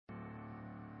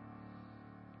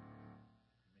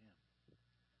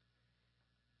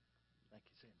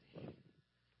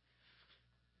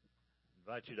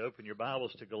invite you to open your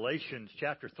Bibles to Galatians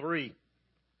chapter 3.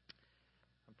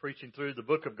 I'm preaching through the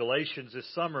book of Galatians this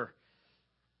summer,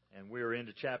 and we're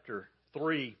into chapter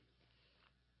 3.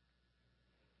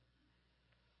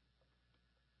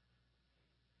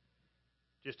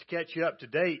 Just to catch you up to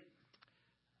date,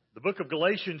 the book of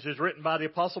Galatians is written by the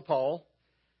Apostle Paul.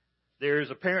 There's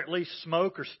apparently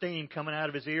smoke or steam coming out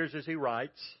of his ears as he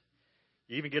writes.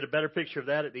 You even get a better picture of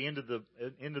that at the end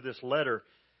of this letter.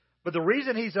 But the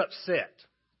reason he's upset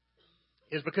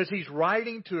is because he's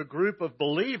writing to a group of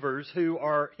believers who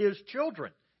are his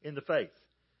children in the faith.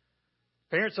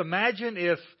 Parents, imagine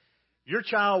if your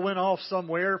child went off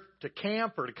somewhere to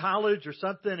camp or to college or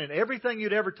something, and everything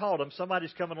you'd ever taught them,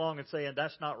 somebody's coming along and saying,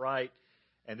 that's not right,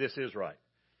 and this is right.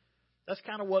 That's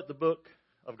kind of what the book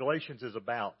of Galatians is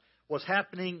about. What's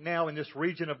happening now in this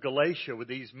region of Galatia with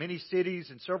these many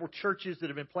cities and several churches that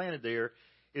have been planted there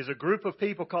is a group of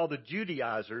people called the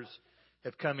Judaizers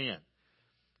have come in.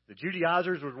 The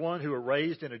Judaizers were one who were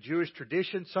raised in a Jewish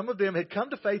tradition. Some of them had come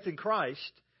to faith in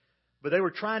Christ, but they were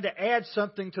trying to add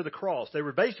something to the cross. They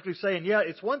were basically saying, yeah,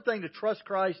 it's one thing to trust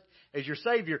Christ as your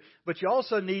Savior, but you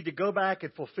also need to go back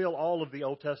and fulfill all of the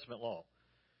Old Testament law.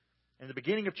 In the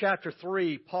beginning of chapter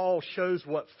 3, Paul shows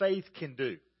what faith can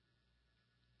do.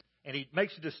 And he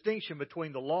makes a distinction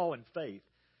between the law and faith.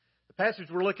 The passage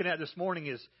we're looking at this morning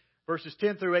is verses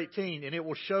 10 through 18, and it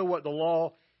will show what the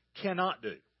law cannot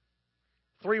do.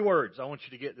 3 words I want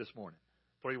you to get this morning.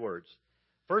 3 words.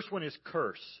 First one is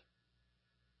curse.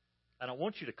 I don't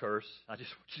want you to curse. I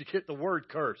just want you to get the word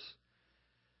curse.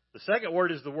 The second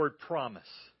word is the word promise.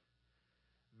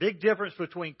 Big difference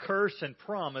between curse and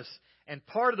promise. And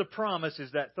part of the promise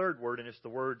is that third word, and it's the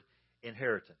word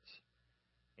inheritance.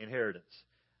 Inheritance.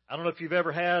 I don't know if you've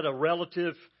ever had a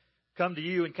relative come to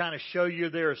you and kind of show you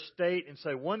their estate and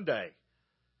say, one day,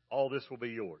 all this will be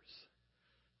yours.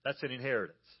 That's an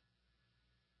inheritance.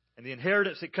 And the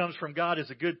inheritance that comes from God is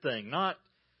a good thing. Not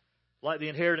like the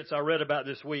inheritance I read about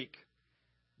this week.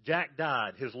 Jack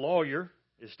died. His lawyer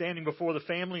is standing before the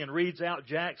family and reads out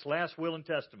Jack's last will and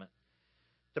testament.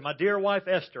 To my dear wife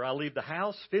Esther, I leave the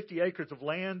house, 50 acres of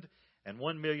land, and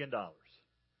 $1 million.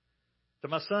 To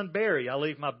my son Barry, I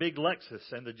leave my big Lexus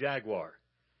and the Jaguar.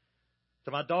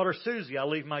 To my daughter Susie, I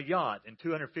leave my yacht and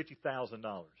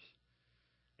 $250,000.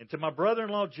 And to my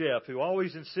brother-in-law Jeff, who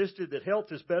always insisted that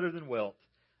health is better than wealth,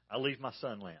 I leave my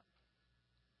sun lamp.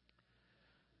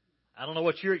 I don't know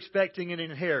what you're expecting in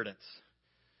inheritance.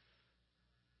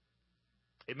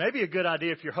 It may be a good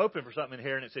idea if you're hoping for something in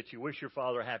inheritance that you wish your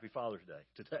father a happy Father's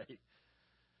Day today.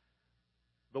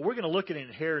 But we're going to look at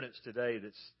inheritance today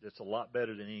that's a lot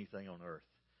better than anything on earth.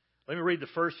 Let me read the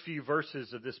first few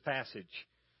verses of this passage.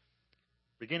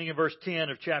 Beginning in verse 10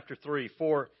 of chapter 3.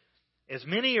 For as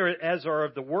many as are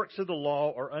of the works of the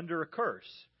law are under a curse.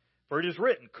 For it is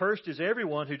written, cursed is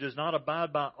everyone who does not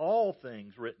abide by all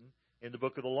things written in the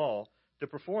book of the law to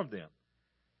perform them.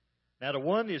 Now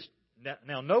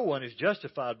no one is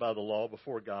justified by the law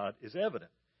before God is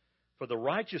evident. For the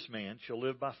righteous man shall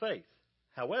live by faith.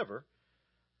 However,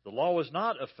 the law is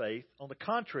not of faith. On the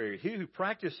contrary, he who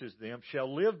practices them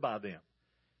shall live by them.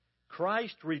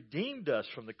 Christ redeemed us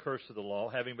from the curse of the law,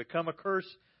 having become a curse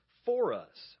for us.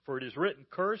 For it is written,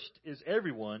 cursed is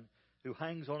everyone who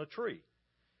hangs on a tree,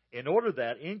 in order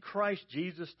that in Christ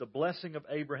Jesus the blessing of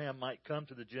Abraham might come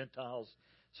to the Gentiles,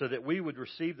 so that we would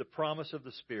receive the promise of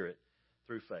the Spirit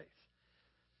through faith.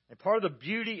 And part of the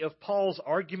beauty of Paul's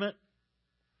argument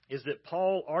is that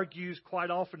Paul argues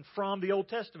quite often from the Old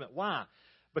Testament. Why?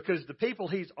 Because the people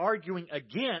he's arguing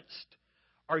against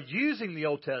are using the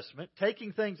Old Testament,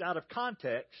 taking things out of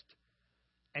context,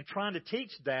 and trying to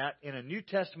teach that in a New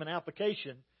Testament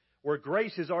application where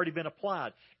grace has already been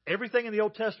applied. Everything in the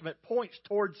Old Testament points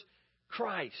towards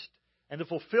Christ and the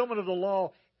fulfillment of the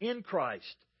law in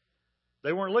Christ.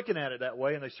 They weren't looking at it that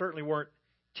way, and they certainly weren't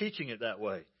teaching it that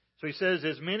way. So he says,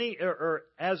 as many are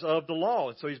as of the law.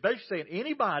 And so he's basically saying,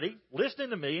 anybody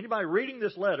listening to me, anybody reading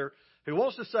this letter who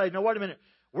wants to say, no, wait a minute,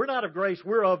 we're not of grace,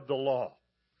 we're of the law.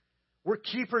 We're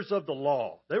keepers of the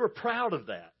law. They were proud of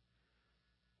that.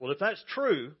 Well, if that's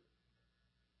true,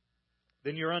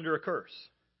 then you're under a curse.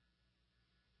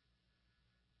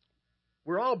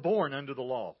 We're all born under the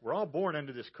law. We're all born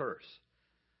under this curse.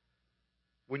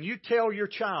 When you tell your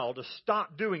child to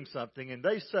stop doing something and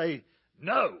they say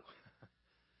no,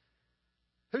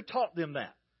 who taught them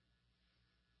that?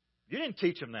 You didn't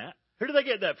teach them that. Who do they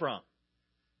get that from?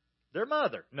 Their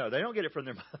mother. No, they don't get it from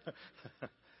their mother.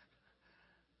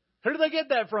 Who do they get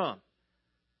that from?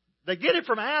 They get it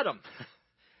from Adam.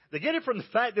 They get it from the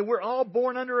fact that we're all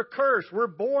born under a curse. We're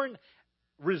born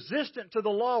resistant to the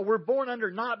law. We're born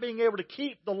under not being able to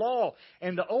keep the law.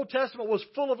 And the Old Testament was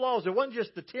full of laws. It wasn't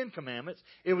just the Ten Commandments.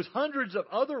 It was hundreds of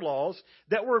other laws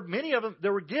that were, many of them,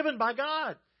 that were given by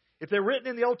God. If they're written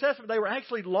in the Old Testament, they were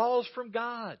actually laws from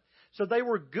God. So they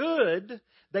were good.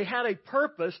 They had a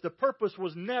purpose. The purpose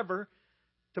was never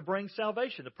to bring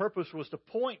salvation. The purpose was to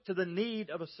point to the need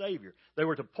of a Savior. They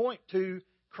were to point to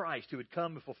Christ who would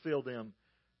come and fulfill them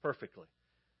perfectly.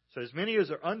 So as many as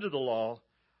are under the law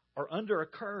are under a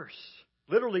curse,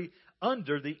 literally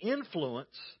under the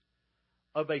influence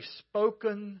of a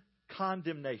spoken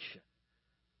condemnation.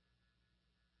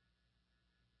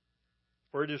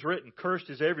 For it is written, cursed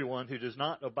is everyone who does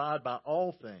not abide by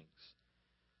all things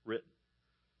written.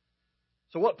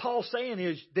 So what Paul's saying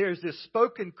is there's this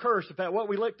spoken curse. In fact, what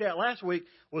we looked at last week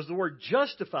was the word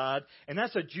justified, and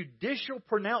that's a judicial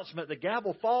pronouncement. The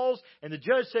gavel falls, and the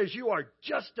judge says you are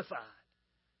justified.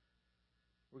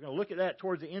 We're going to look at that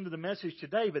towards the end of the message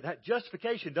today, but that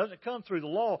justification doesn't come through the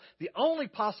law. The only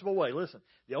possible way, listen,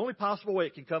 the only possible way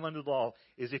it can come under the law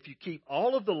is if you keep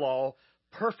all of the law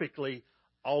perfectly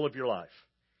all of your life.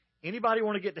 Anybody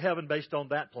want to get to heaven based on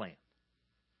that plan?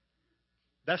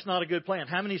 That's not a good plan.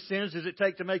 How many sins does it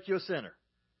take to make you a sinner?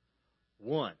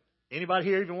 One. Anybody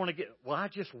here even want to get, well, I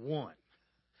just one.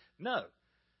 No.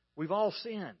 We've all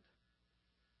sinned.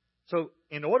 So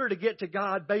in order to get to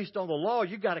God based on the law,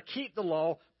 you've got to keep the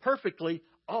law perfectly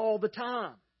all the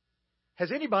time.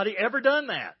 Has anybody ever done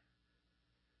that?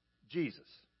 Jesus.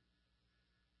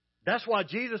 That's why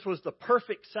Jesus was the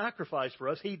perfect sacrifice for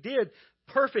us. He did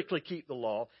perfectly keep the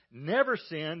law, never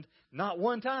sinned, not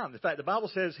one time. In fact, the Bible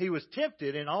says He was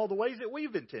tempted in all the ways that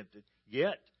we've been tempted,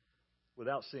 yet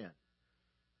without sin.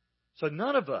 So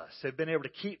none of us have been able to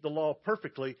keep the law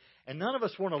perfectly, and none of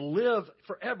us want to live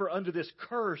forever under this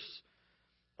curse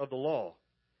of the law.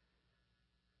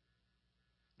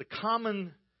 The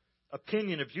common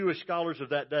opinion of Jewish scholars of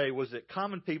that day was that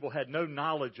common people had no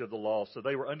knowledge of the law, so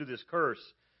they were under this curse.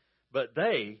 But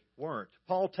they weren't.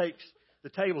 Paul takes the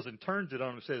tables and turns it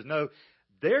on and says, no,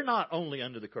 they're not only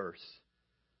under the curse.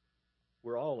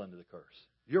 We're all under the curse.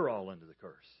 You're all under the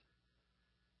curse.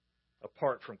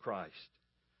 Apart from Christ.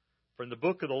 For in the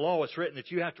book of the law, it's written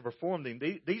that you have to perform them.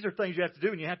 These are things you have to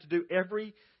do, and you have to do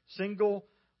every single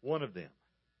one of them.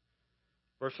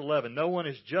 Verse 11, no one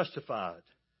is justified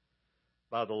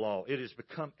by the law. It has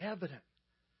become evident.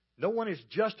 No one is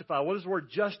justified. What does the word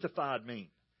justified mean?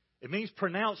 It means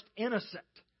pronounced innocent.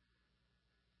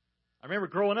 I remember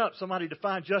growing up, somebody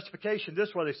defined justification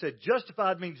this way. They said,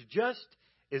 justified means just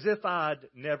as if I'd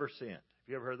never sinned. Have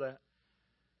you ever heard that?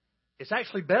 It's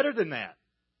actually better than that.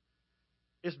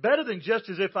 It's better than just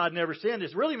as if I'd never sinned.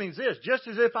 It really means this, just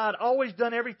as if I'd always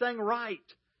done everything right.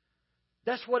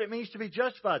 That's what it means to be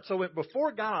justified. So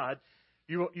before God,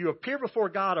 you appear before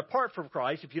God apart from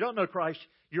Christ. If you don't know Christ,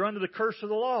 you're under the curse of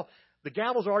the law. The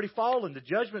gavel's already fallen. The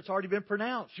judgment's already been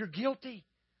pronounced. You're guilty.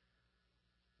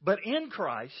 But in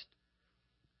Christ,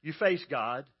 you face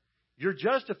God. You're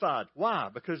justified. Why?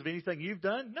 Because of anything you've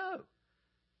done? No.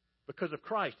 Because of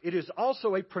Christ. It is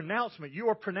also a pronouncement. You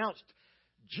are pronounced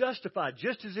justified,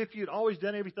 just as if you'd always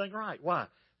done everything right. Why?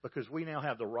 Because we now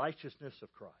have the righteousness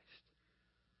of Christ.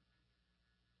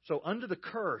 So under the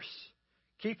curse,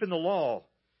 keeping the law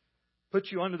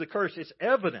puts you under the curse. It's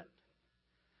evident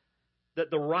that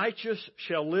the righteous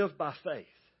shall live by faith.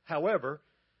 However,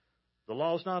 the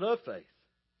law is not of faith.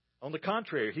 On the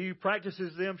contrary, he who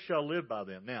practices them shall live by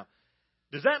them. Now,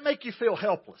 does that make you feel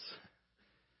helpless?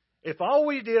 If all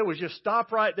we did was just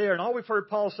stop right there and all we've heard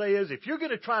Paul say is, if you're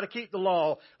going to try to keep the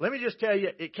law, let me just tell you,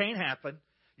 it can't happen.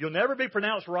 You'll never be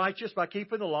pronounced righteous by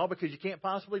keeping the law because you can't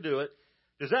possibly do it.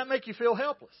 Does that make you feel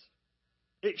helpless?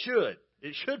 It should.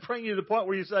 It should bring you to the point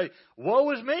where you say,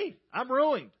 woe is me. I'm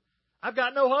ruined. I've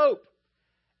got no hope.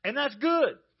 And that's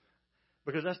good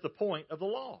because that's the point of the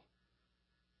law.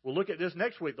 We'll look at this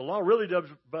next week. The law really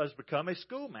does become a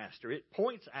schoolmaster. It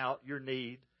points out your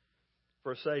need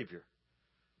for a Savior.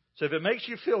 So if it makes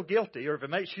you feel guilty or if it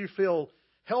makes you feel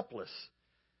helpless,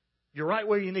 you're right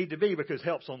where you need to be because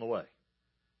help's on the way.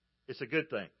 It's a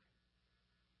good thing.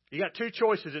 You got two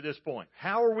choices at this point.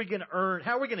 How are we going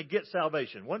to get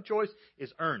salvation? One choice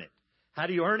is earn it. How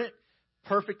do you earn it?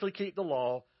 Perfectly keep the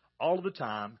law all of the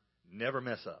time, never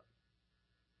mess up.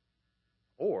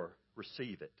 Or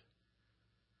receive it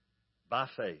by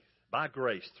faith, by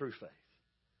grace, through faith.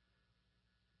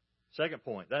 Second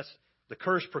point, that's the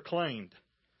curse proclaimed.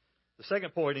 The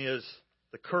second point is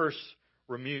the curse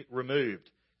removed.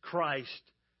 Christ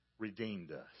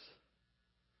redeemed us.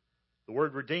 The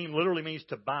word redeem literally means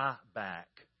to buy back.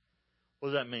 What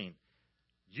does that mean?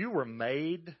 You were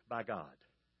made by God.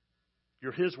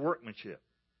 You're His workmanship.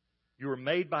 You were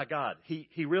made by God.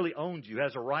 He really owns you,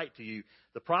 has a right to you.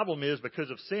 The problem is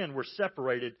because of sin, we're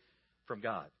separated from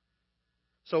God.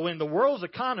 So in the world's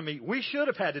economy, we should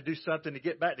have had to do something to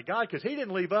get back to God because He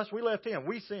didn't leave us. We left Him.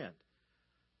 We sinned.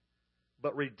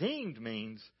 But redeemed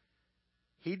means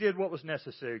He did what was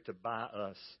necessary to buy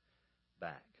us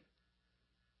back.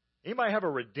 Anybody have a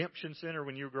redemption center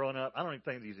when you were growing up? I don't even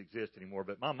think these exist anymore,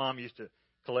 but my mom used to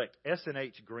collect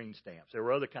S&H green stamps. There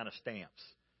were other kind of stamps.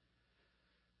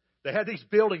 They had these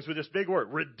buildings with this big word,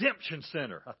 Redemption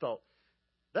Center. I thought,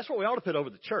 that's what we ought to put over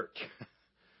the church.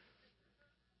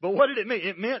 But what did it mean?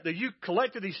 It meant that you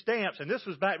collected these stamps, and this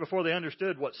was back before they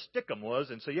understood what stickum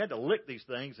was, and so you had to lick these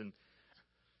things and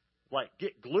like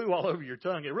get glue all over your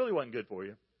tongue. It really wasn't good for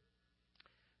you.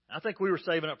 I think we were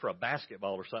saving up for a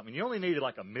basketball or something. You only needed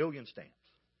like 1 million stamps.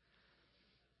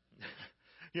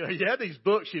 You had these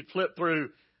books you'd flip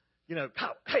through,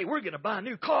 hey, we're going to buy a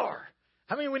new car.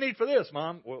 How many we need for this,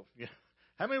 Mom? Well,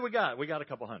 how many we got? We got a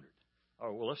couple hundred.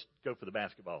 Oh, well, let's go for the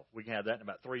basketball. We can have that in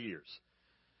about 3 years.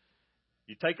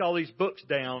 You take all these books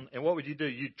down, and what would you do?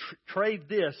 You'd trade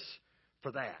this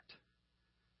for that.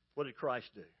 What did Christ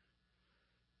do?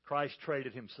 Christ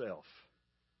traded Himself,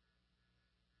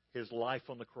 His life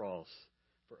on the cross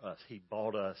for us. He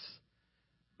bought us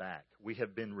back. We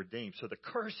have been redeemed. So the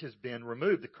curse has been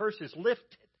removed. The curse is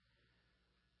lifted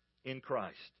in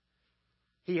Christ.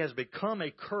 He has become a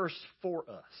curse for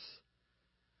us.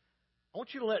 I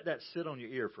want you to let that sit on your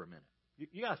ear for a minute.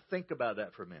 You got to think about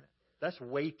that for a minute. That's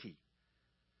weighty.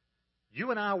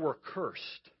 You and I were cursed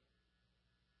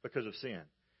because of sin.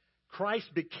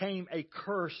 Christ became a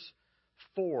curse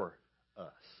for us.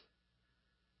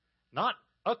 Not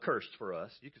accursed for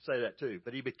us. You could say that too.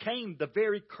 But He became the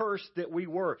very curse that we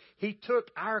were. He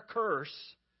took our curse,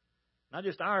 not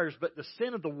just ours, but the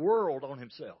sin of the world on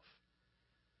Himself.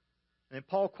 And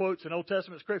Paul quotes an Old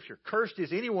Testament scripture, cursed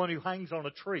is anyone who hangs on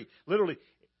a tree. Literally,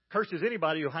 cursed is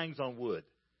anybody who hangs on wood.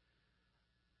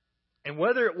 And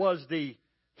whether it was the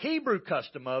Hebrew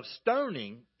custom of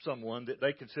stoning someone that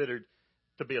they considered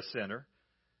to be a sinner,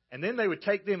 and then they would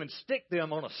take them and stick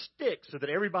them on a stick so that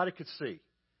everybody could see.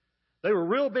 They were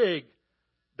real big.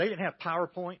 They didn't have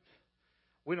PowerPoint.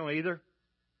 We don't either.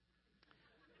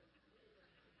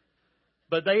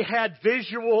 But they had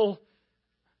visual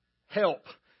help.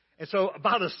 And so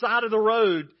by the side of the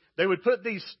road, they would put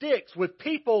these sticks with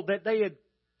people that they had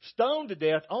stoned to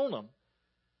death on them.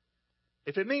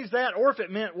 If it means that, or if it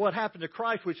meant what happened to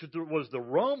Christ, which was the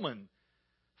Roman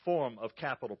form of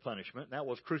capital punishment, and that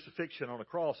was crucifixion on a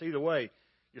cross, either way,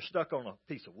 you're stuck on a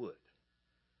piece of wood.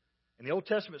 And the Old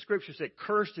Testament scripture said,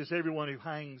 cursed is everyone who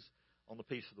hangs on the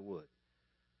piece of the wood.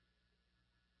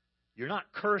 You're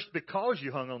not cursed because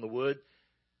you hung on the wood.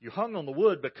 You hung on the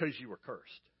wood because you were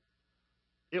cursed.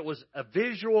 It was a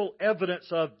visual evidence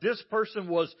of this person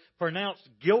was pronounced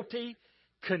guilty,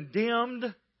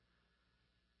 condemned,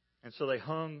 and so they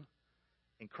hung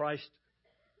in Christ's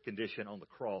condition on the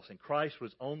cross. And Christ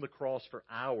was on the cross for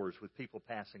hours with people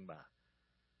passing by.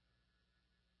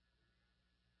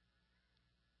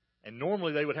 And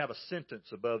normally they would have a sentence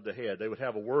above the head. They would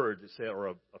have a word that said, or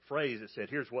a phrase that said,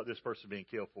 here's what this person is being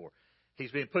killed for.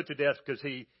 He's being put to death because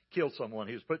he killed someone.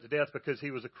 He was put to death because he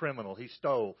was a criminal. He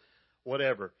stole,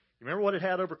 whatever. You remember what it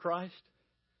had over Christ?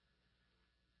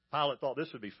 Pilate thought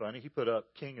this would be funny. He put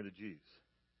up King of the Jews.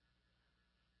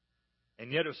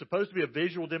 And yet it was supposed to be a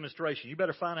visual demonstration. You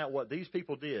better find out what these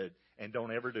people did and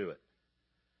don't ever do it.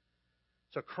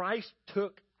 So Christ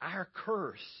took our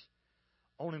curse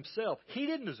on Himself. He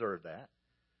didn't deserve that.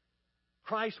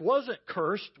 Christ wasn't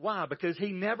cursed. Why? Because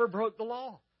He never broke the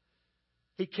law.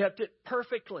 He kept it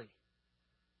perfectly.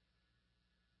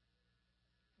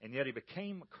 And yet He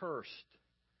became cursed.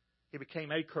 He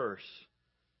became a curse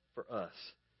for us.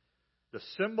 The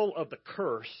symbol of the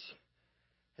curse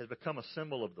has become a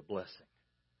symbol of the blessing.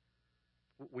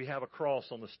 We have a cross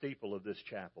on the steeple of this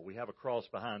chapel. We have a cross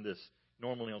behind this.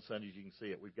 Normally on Sundays you can see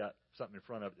it. We've got something in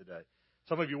front of it today.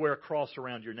 Some of you wear a cross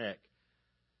around your neck.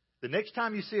 The next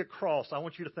time you see a cross, I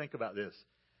want you to think about this.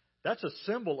 That's a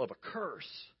symbol of a curse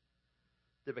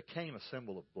that became a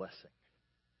symbol of blessing.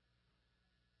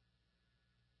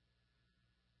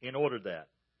 In order that.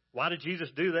 Why did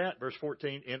Jesus do that? Verse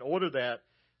 14. In order that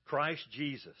Christ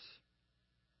Jesus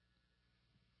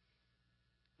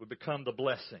would become the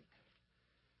blessing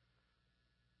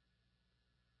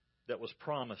that was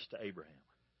promised to Abraham.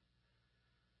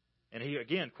 And he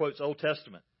again quotes Old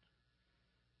Testament.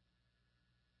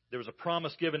 There was a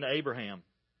promise given to Abraham.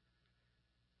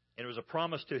 And it was a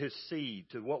promise to his seed,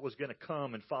 to what was going to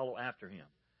come and follow after him.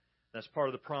 That's part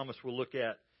of the promise we'll look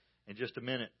at in just a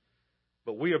minute.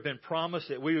 But we have been promised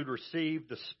that we would receive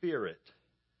the Spirit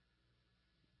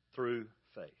through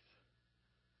faith.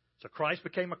 So Christ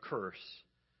became a curse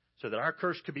so that our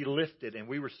curse could be lifted and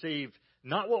we received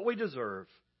not what we deserve.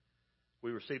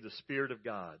 We received the Spirit of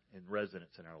God in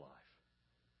residence in our life.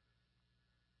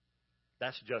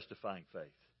 That's justifying faith.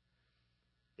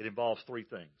 It involves three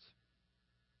things.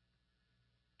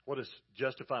 What is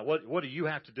justifying? What do you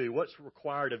have to do? What's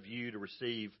required of you to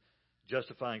receive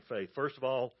justifying faith? First of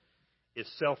all, it's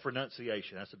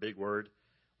self-renunciation. That's a big word.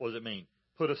 What does it mean?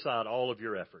 Put aside all of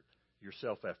your effort, your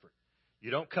self-effort.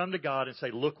 You don't come to God and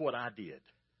say, look what I did.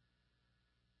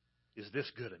 Is this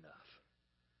good enough?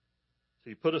 So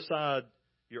you put aside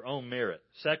your own merit.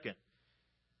 Second,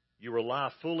 you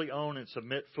rely fully on and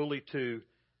submit fully to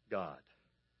God.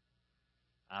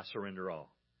 I surrender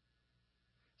all.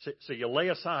 So you lay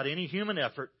aside any human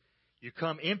effort. You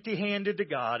come empty-handed to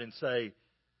God and say,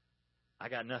 I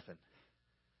got nothing.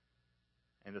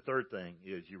 And the third thing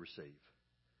is you receive.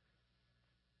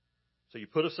 So you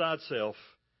put aside self,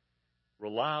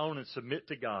 rely on and submit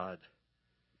to God,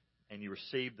 and you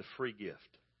receive the free gift,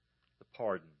 the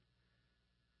pardon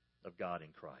of God in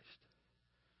Christ.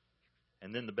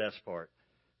 And then the best part,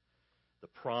 the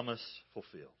promise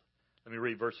fulfilled. Let me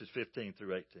read verses 15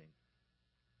 through 18.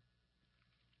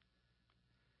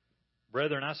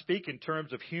 Brethren, I speak in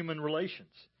terms of human relations.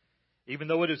 Even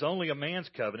though it is only a man's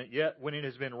covenant, yet when it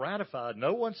has been ratified,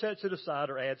 no one sets it aside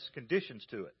or adds conditions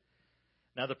to it.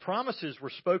 Now the promises were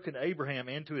spoken to Abraham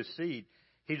and to his seed.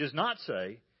 He does not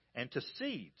say, and to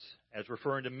seeds, as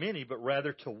referring to many, but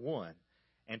rather to one,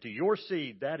 and to your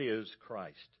seed, that is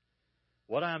Christ.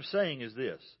 What I am saying is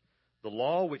this: the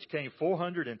law, which came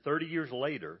 430 years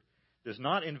later, does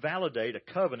not invalidate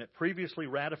a covenant previously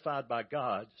ratified by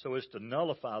God so as to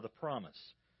nullify the promise.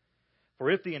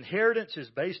 For if the inheritance is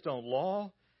based on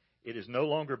law, it is no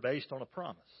longer based on a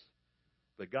promise.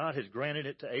 But God has granted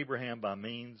it to Abraham by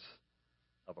means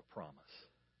of a promise.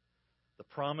 The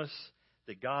promise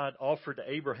that God offered to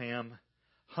Abraham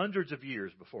hundreds of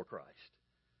years before Christ,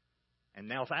 and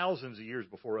now thousands of years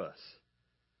before us,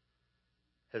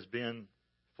 has been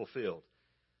fulfilled.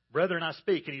 Brethren, I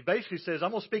speak. And he basically says,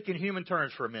 I'm going to speak in human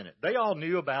terms for a minute. They all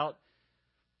knew about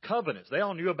covenants. They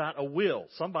all knew about a will.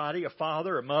 Somebody, a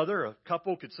father, a mother, a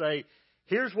couple could say,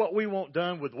 here's what we want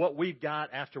done with what we've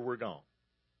got after we're gone.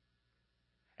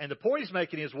 And the point he's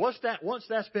making is, once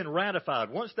that's been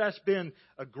ratified, once that's been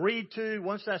agreed to,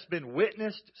 once that's been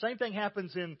witnessed, same thing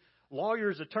happens in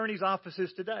lawyers, attorneys'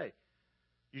 offices today.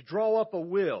 You draw up a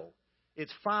will.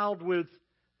 It's filed with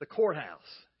the courthouse.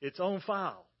 It's on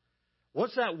file.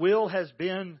 Once that will has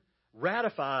been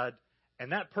ratified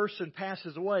and that person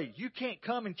passes away, you can't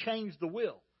come and change the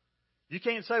will. You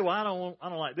can't say, well, I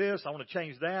don't like this. I want to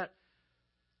change that.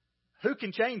 Who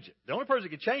can change it? The only person who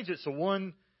can change it is the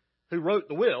one who wrote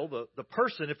the will. The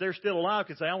person, if they're still alive,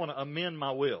 can say, I want to amend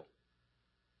my will.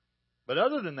 But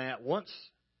other than that, once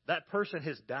that person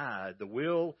has died, the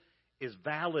will is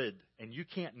valid and you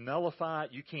can't nullify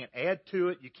it. You can't add to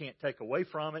it. You can't take away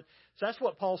from it. So that's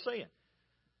what Paul's saying.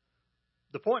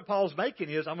 The point Paul's making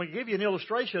is, I'm going to give you an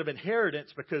illustration of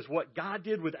inheritance because what God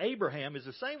did with Abraham is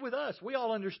the same with us. We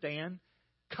all understand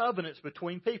covenants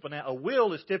between people. Now, a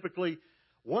will is typically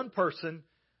one person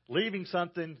leaving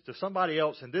something to somebody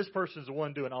else, and this person's the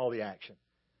one doing all the action.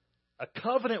 A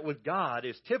covenant with God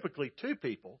is typically two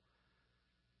people.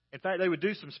 In fact, they would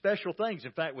do some special things.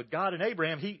 In fact, with God and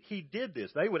Abraham, he did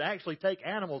this. They would actually take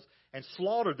animals and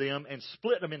slaughter them and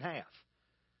split them in half.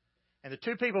 And the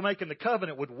two people making the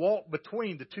covenant would walk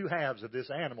between the two halves of this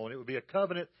animal, and it would be a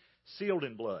covenant sealed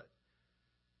in blood.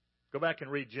 Go back and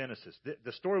read Genesis.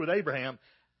 The story with Abraham,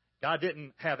 God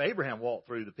didn't have Abraham walk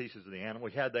through the pieces of the animal.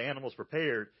 He had the animals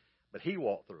prepared, but he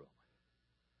walked through them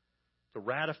to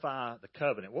ratify the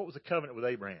covenant. What was the covenant with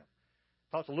Abraham?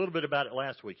 Talked a little bit about it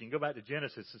last week. You can go back to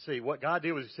Genesis and see what God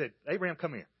did was He said, Abraham,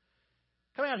 come here.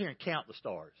 Come out here and count the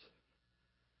stars.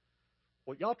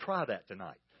 Well, y'all try that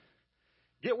tonight.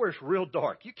 Get where it's real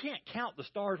dark. You can't count the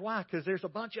stars. Why? Because there's a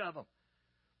bunch of them.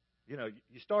 You know,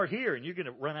 you start here and you're going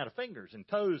to run out of fingers and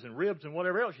toes and ribs and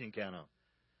whatever else you can count on.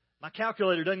 My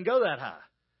calculator doesn't go that high.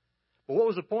 But what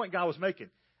was the point God was making?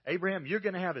 Abraham, you're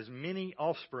going to have as many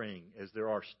offspring as there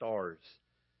are stars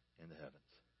in the heavens.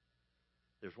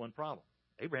 There's one problem.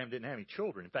 Abraham didn't have any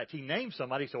children. In fact, he named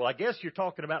somebody. So, well, I guess you're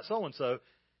talking about so-and-so.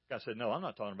 God said, no, I'm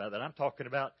not talking about that. I'm talking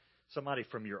about somebody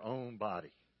from your own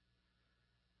body.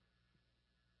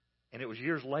 And it was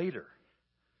years later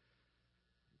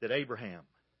that Abraham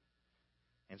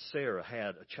and Sarah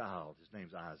had a child. His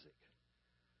name's Isaac.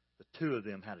 The two of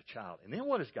them had a child. And then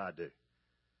what does God do?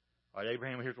 All right,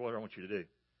 Abraham, here's what I want you to do.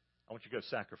 I want you to go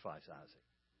sacrifice Isaac.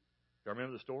 Do you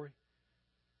remember the story?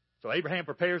 So Abraham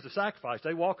prepares the sacrifice.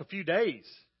 They walk a few days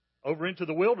over into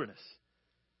the wilderness.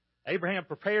 Abraham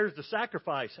prepares the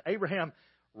sacrifice. Abraham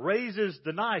raises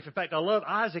the knife. In fact, I love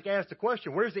Isaac asked the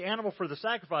question, where's the animal for the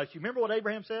sacrifice? You remember what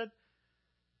Abraham said?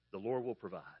 The Lord will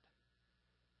provide.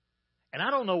 And I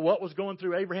don't know what was going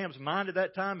through Abraham's mind at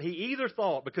that time. He either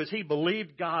thought, because he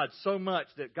believed God so much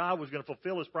that God was going to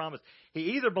fulfill His promise,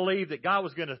 he either believed that God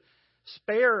was going to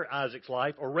spare Isaac's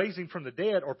life or raise him from the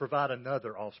dead or provide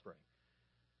another offspring.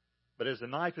 But as the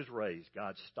knife is raised,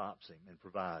 God stops him and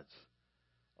provides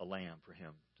a lamb for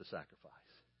him to sacrifice.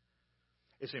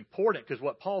 It's important because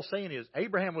what Paul's saying is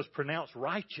Abraham was pronounced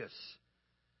righteous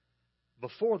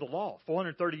before the law,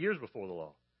 430 years before the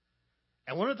law.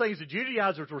 And one of the things the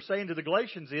Judaizers were saying to the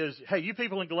Galatians is, hey, you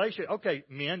people in Galatia, okay,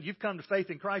 men, you've come to faith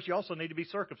in Christ. You also need to be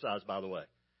circumcised, by the way.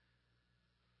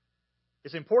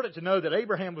 It's important to know that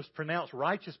Abraham was pronounced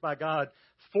righteous by God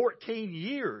 14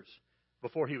 years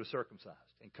before he was circumcised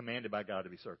and commanded by God to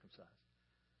be circumcised.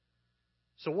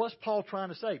 So what's Paul trying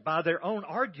to say? By their own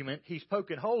argument, he's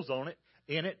poking holes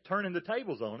in it, turning the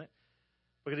tables on it,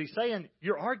 because he's saying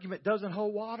your argument doesn't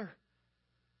hold water.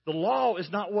 The law is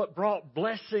not what brought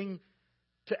blessing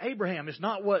to Abraham. It's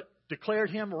not what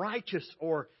declared him righteous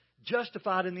or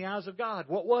justified in the eyes of God.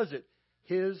 What was it?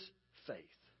 His faith.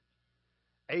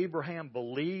 Abraham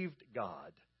believed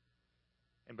God,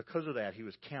 and because of that, he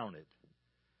was counted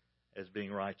as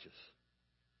being righteous.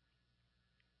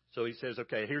 So he says,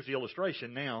 okay, here's the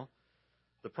illustration now.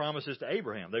 The promises to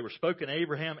Abraham. They were spoken to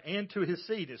Abraham and to his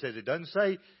seed. It says it doesn't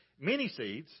say many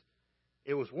seeds.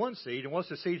 It was one seed. And what's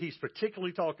the seed he's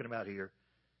particularly talking about here?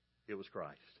 It was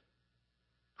Christ.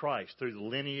 Christ, through the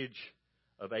lineage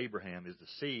of Abraham, is the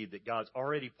seed that God's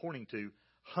already pointing to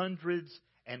hundreds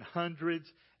and hundreds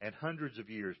and hundreds of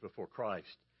years before Christ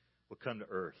will come to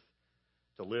earth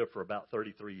to live for about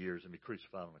 33 years and be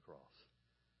crucified on the cross.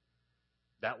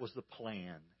 That was the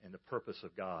plan and the purpose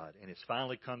of God, and it's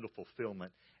finally come to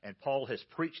fulfillment. And Paul has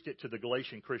preached it to the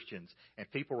Galatian Christians,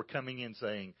 and people were coming in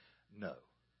saying, no,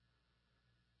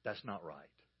 that's not right.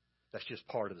 That's just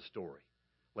part of the story.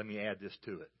 Let me add this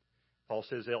to it. Paul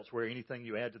says elsewhere, anything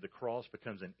you add to the cross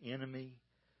becomes an enemy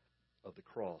of the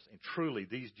cross. And truly,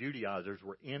 these Judaizers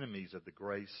were enemies of the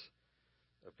grace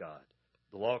of God.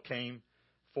 The law came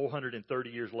 430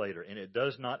 years later, and it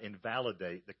does not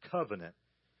invalidate the covenant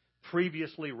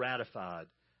previously ratified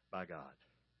by God.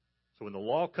 So when the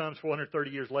law comes 430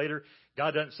 years later,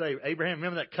 God doesn't say, Abraham,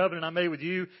 remember that covenant I made with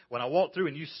you when I walked through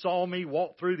and you saw me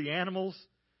walk through the animals?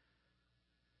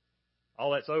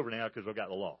 All that's over now because we've got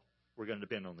the law. We're going to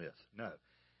depend on this. No.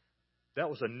 That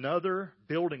was another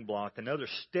building block, another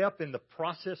step in the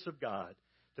process of God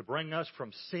to bring us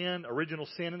from sin, original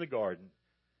sin in the garden,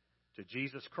 to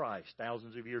Jesus Christ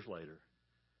thousands of years later,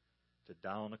 to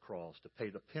die on the cross, to pay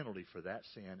the penalty for that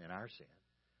sin and our sin,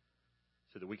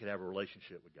 so that we could have a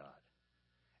relationship with God.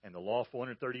 And the law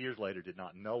 430 years later did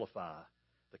not nullify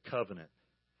the covenant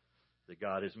that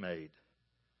God has made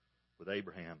with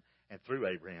Abraham and through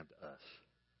Abraham to us.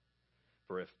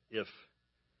 For if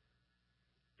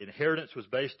inheritance was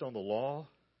based on the law,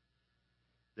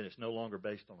 then it's no longer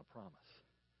based on the promise.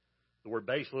 The word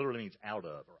base literally means out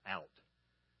of or out.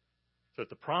 So if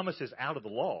the promise is out of the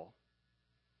law,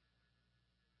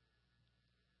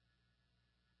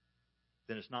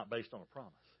 then it's not based on a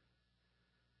promise.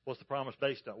 What's the promise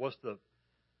based on? What's the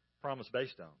promise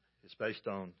based on? It's based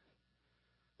on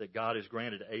that God has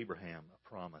granted to Abraham a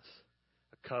promise,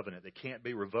 a covenant that can't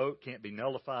be revoked, can't be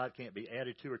nullified, can't be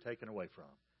added to or taken away from.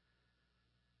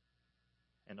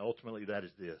 And ultimately that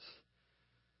is this,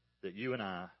 that you and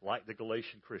I, like the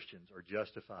Galatian Christians, are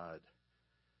justified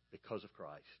because of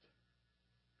Christ.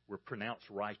 We're pronounced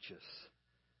righteous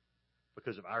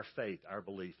because of our faith, our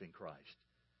belief in Christ.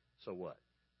 So what?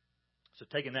 So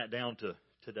taking that down to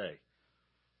today,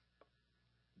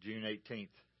 June 18th,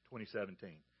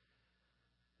 2017.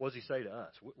 What does he say to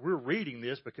us? We're reading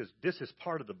this because this is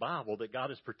part of the Bible that God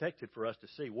has protected for us to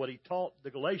see. What he taught the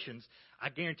Galatians, I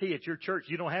guarantee at your church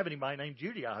you don't have anybody named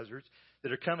Judaizers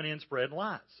that are coming in spreading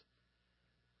lies.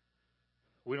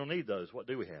 We don't need those. What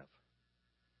do we have?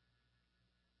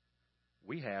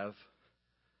 We have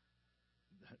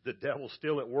the devil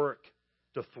still at work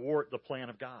to thwart the plan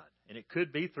of God. And it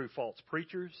could be through false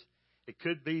preachers. It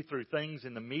could be through things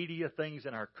in the media, things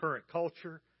in our current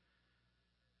culture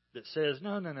that says,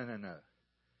 no.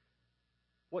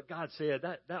 What God said,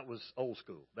 that was old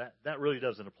school. That really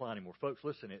doesn't apply anymore. Folks,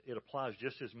 listen, it applies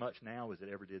just as much now as it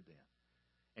ever did then.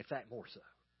 In fact, more so.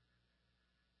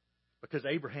 Because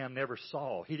Abraham never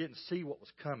saw. He didn't see what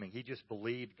was coming. He just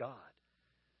believed God.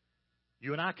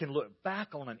 You and I can look back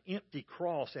on an empty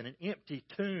cross and an empty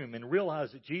tomb and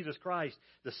realize that Jesus Christ,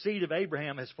 the seed of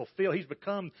Abraham, has fulfilled. He's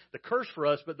become the curse for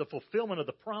us, but the fulfillment of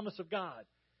the promise of God.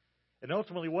 And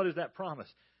ultimately, what is that promise?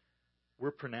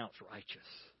 We're pronounced righteous.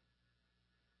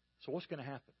 So what's going to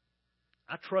happen?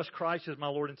 I trust Christ as my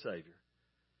Lord and Savior.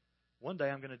 One day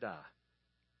I'm going to die.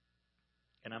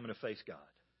 And I'm going to face God.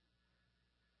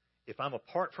 If I'm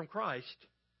apart from Christ,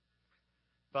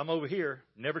 if I'm over here,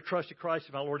 never trusted Christ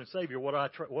as my Lord and Savior, what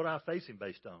do I face Him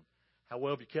based on? How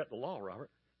well have you kept the law, Robert?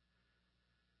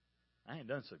 I ain't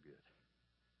done so good.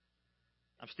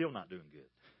 I'm still not doing good.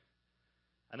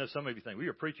 I know some of you think, well,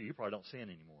 you're a preacher, you probably don't sin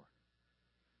anymore.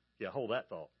 Yeah, hold that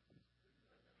thought.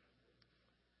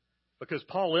 Because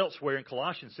Paul elsewhere in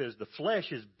Colossians says the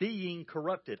flesh is being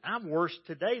corrupted. I'm worse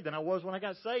today than I was when I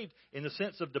got saved in the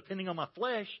sense of depending on my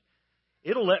flesh.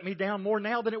 It'll let me down more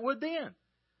now than it would then.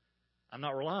 I'm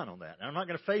not relying on that. And I'm not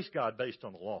going to face God based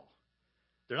on the law.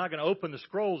 They're not going to open the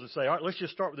scrolls and say, all right, let's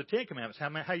just start with the Ten Commandments. How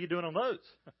are you doing on those?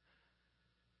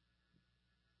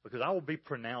 Because I will be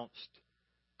pronounced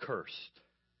cursed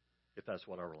if that's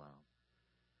what I rely on.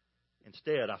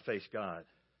 Instead, I face God.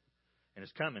 And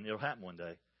it's coming. It'll happen one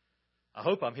day. I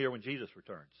hope I'm here when Jesus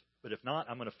returns. But if not,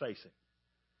 I'm going to face Him.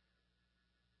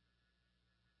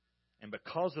 And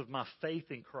because of my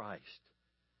faith in Christ,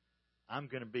 I'm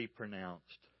going to be pronounced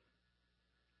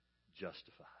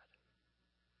justified.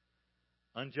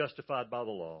 Unjustified by the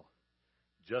law,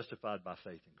 justified by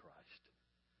faith in Christ.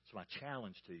 So my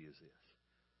challenge to you is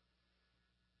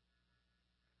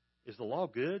this. Is the law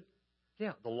good?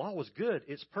 Yeah, the law was good.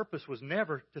 Its purpose was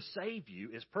never to save you.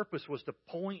 Its purpose was to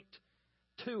point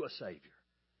to a Savior.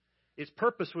 Its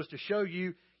purpose was to show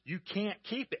you you can't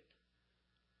keep it.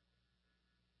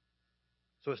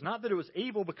 So it's not that it was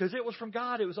evil because it was from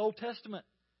God. It was Old Testament.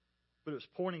 But it was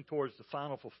pointing towards the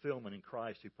final fulfillment in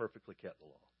Christ who perfectly kept the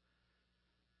law.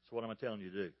 So what am I telling you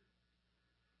to do?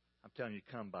 I'm telling you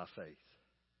to come by faith.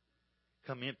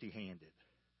 Come empty-handed.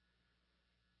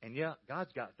 And yeah,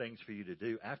 God's got things for you to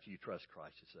do after you trust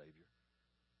Christ as Savior.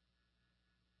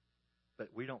 But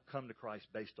we don't come to Christ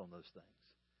based on those things.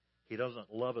 He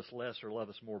doesn't love us less or love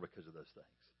us more because of those things.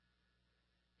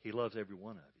 He loves every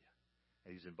one of you.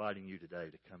 And He's inviting you today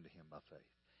to come to Him by faith.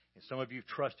 And some of you have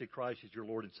trusted Christ as your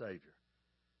Lord and Savior.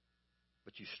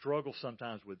 But you struggle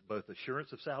sometimes with both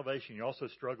assurance of salvation. You also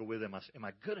struggle with, am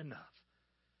I good enough?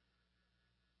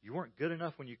 You weren't good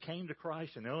enough when you came to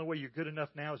Christ, and the only way you're good enough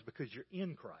now is because you're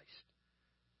in Christ.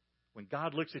 When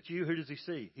God looks at you, who does He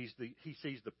see? He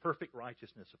sees the perfect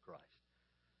righteousness of Christ.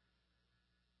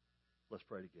 Let's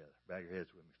pray together. Bow your heads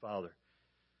with me. Father,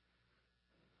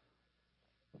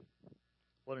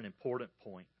 what an important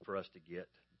point for us to get.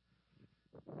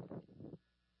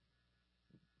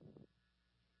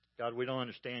 God, we don't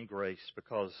understand grace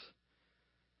because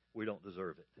we don't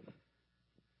deserve it.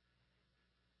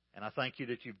 And I thank You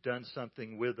that You've done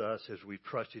something with us as we've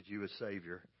trusted You as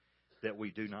Savior that we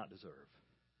do not deserve.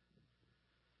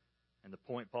 And the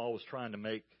point Paul was trying to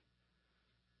make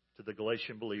to the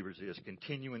Galatian believers is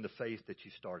continue in the faith that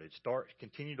you started.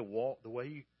 Continue to walk the way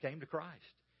you came to Christ.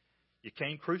 You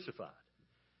came crucified.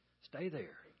 Stay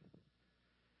there.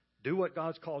 Do what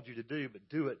God's called you to do, but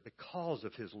do it because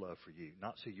of His love for you,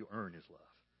 not so you earn His love.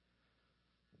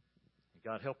 And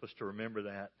God, help us to remember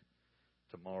that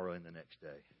tomorrow and the next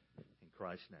day. In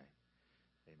Christ's name,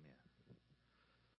 amen.